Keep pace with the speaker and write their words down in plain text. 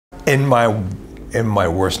In my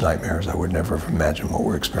worst nightmares, I would never have imagined what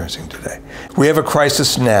we're experiencing today. We have a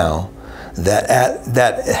crisis now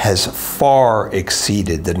that has far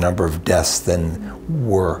exceeded the number of deaths than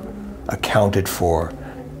were accounted for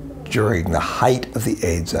during the height of the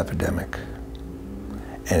AIDS epidemic.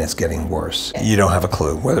 And it's getting worse. You don't have a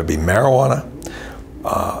clue, whether it be marijuana,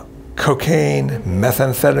 cocaine,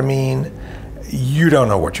 methamphetamine, you don't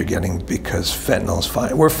know what you're getting because fentanyl is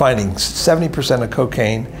fine. We're finding 70% of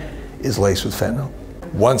cocaine is laced with fentanyl.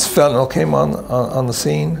 Once fentanyl came on the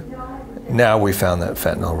scene, now we found that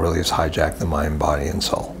fentanyl really has hijacked the mind, body, and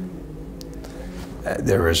soul.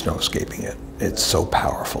 There is no escaping it. It's so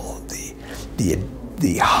powerful.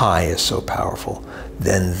 The high is so powerful.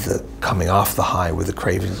 Then the coming off the high with the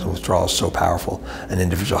cravings and withdrawal is so powerful. An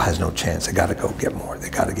individual has no chance. They got to go get more. They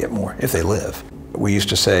got to get more if they live. We used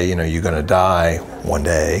to say, you know, you're going to die one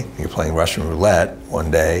day. You're playing Russian roulette one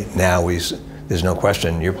day. Now there's no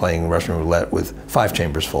question you're playing Russian roulette with 5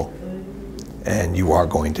 chambers full. And you are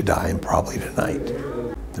going to die, and probably tonight.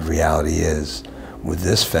 The reality is, with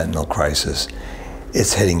this fentanyl crisis,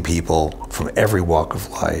 it's hitting people from every walk of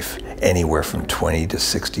life, anywhere from 20 to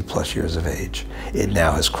 60 plus years of age. It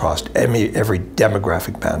now has crossed every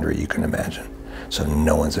demographic boundary you can imagine. So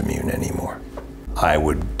no one's immune anymore. I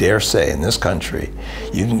would dare say in this country,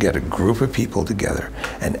 you can get a group of people together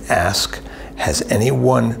and ask, has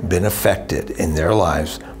anyone been affected in their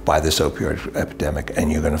lives by this opioid epidemic?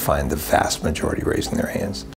 And you're going to find the vast majority raising their hands.